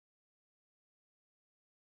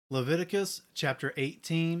Leviticus chapter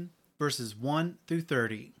 18, verses 1 through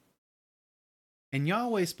 30. And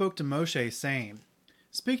Yahweh spoke to Moshe, saying,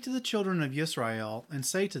 Speak to the children of Israel, and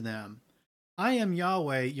say to them, I am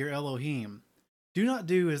Yahweh your Elohim. Do not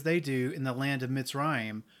do as they do in the land of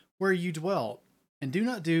Mitzrayim, where you dwelt, and do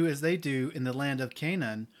not do as they do in the land of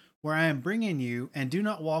Canaan, where I am bringing you, and do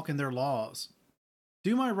not walk in their laws.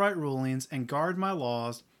 Do my right rulings and guard my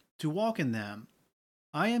laws, to walk in them.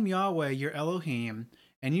 I am Yahweh your Elohim,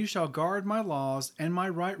 and you shall guard my laws and my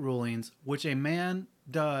right rulings, which a man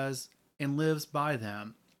does and lives by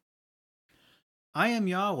them. I am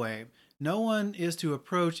Yahweh. No one is to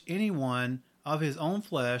approach anyone of his own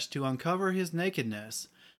flesh to uncover his nakedness.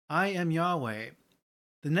 I am Yahweh.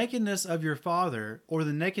 The nakedness of your father or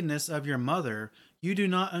the nakedness of your mother you do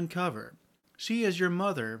not uncover. She is your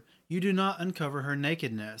mother. You do not uncover her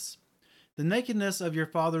nakedness. The nakedness of your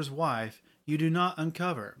father's wife you do not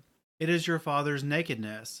uncover. It is your father's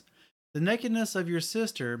nakedness. The nakedness of your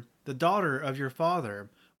sister, the daughter of your father,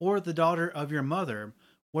 or the daughter of your mother,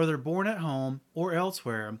 whether born at home or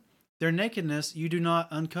elsewhere, their nakedness you do not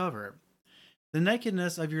uncover. The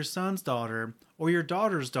nakedness of your son's daughter, or your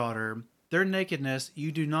daughter's daughter, their nakedness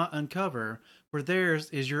you do not uncover, for theirs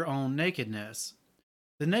is your own nakedness.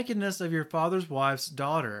 The nakedness of your father's wife's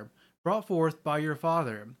daughter, brought forth by your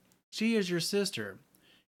father, she is your sister.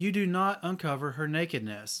 You do not uncover her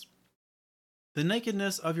nakedness. The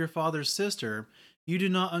nakedness of your father's sister you do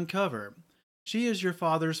not uncover. She is your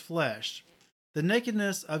father's flesh. The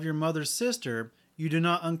nakedness of your mother's sister you do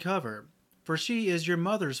not uncover, for she is your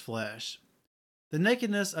mother's flesh. The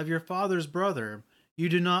nakedness of your father's brother you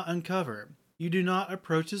do not uncover. You do not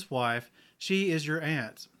approach his wife, she is your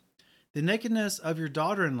aunt. The nakedness of your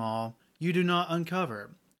daughter-in-law you do not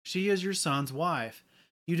uncover. She is your son's wife.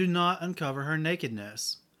 You do not uncover her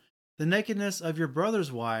nakedness. The nakedness of your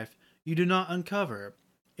brother's wife you do not uncover.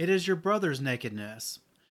 It is your brother's nakedness.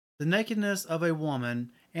 The nakedness of a woman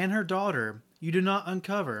and her daughter you do not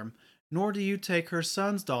uncover, nor do you take her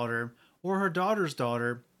son's daughter or her daughter's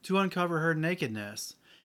daughter to uncover her nakedness.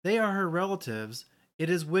 They are her relatives. It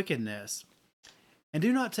is wickedness. And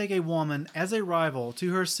do not take a woman as a rival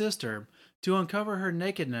to her sister to uncover her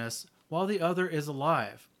nakedness while the other is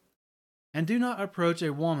alive. And do not approach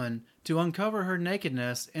a woman to uncover her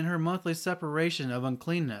nakedness in her monthly separation of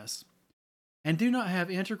uncleanness. And do not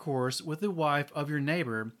have intercourse with the wife of your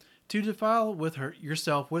neighbor to defile with her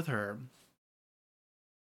yourself with her.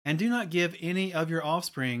 And do not give any of your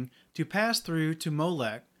offspring to pass through to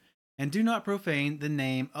Molech, and do not profane the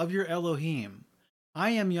name of your Elohim.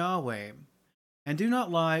 I am Yahweh. And do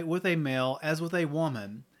not lie with a male as with a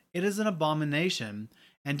woman. It is an abomination.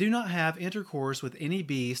 And do not have intercourse with any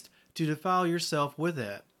beast to defile yourself with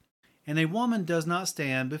it. And a woman does not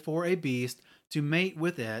stand before a beast to mate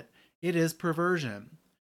with it. It is perversion.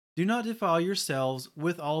 Do not defile yourselves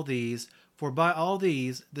with all these, for by all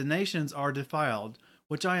these the nations are defiled,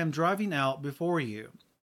 which I am driving out before you.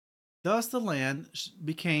 Thus the land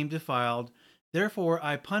became defiled, therefore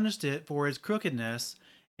I punished it for its crookedness,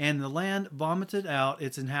 and the land vomited out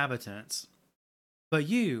its inhabitants. But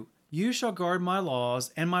you shall guard my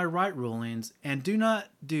laws and my right rulings, and do not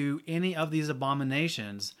do any of these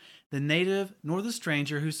abominations, the native nor the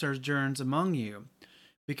stranger who sojourns among you,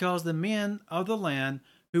 because the men of the land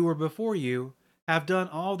who were before you have done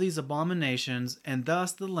all these abominations, and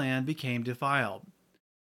thus the land became defiled.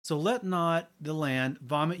 So let not the land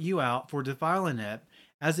vomit you out for defiling it,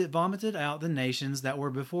 as it vomited out the nations that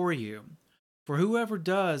were before you. For whoever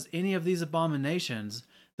does any of these abominations,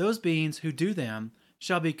 those beings who do them,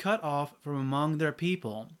 shall be cut off from among their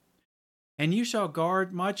people. And you shall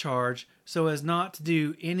guard my charge so as not to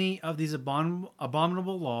do any of these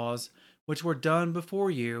abominable laws which were done before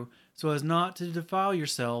you, so as not to defile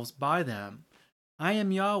yourselves by them. I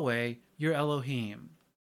am Yahweh, your Elohim.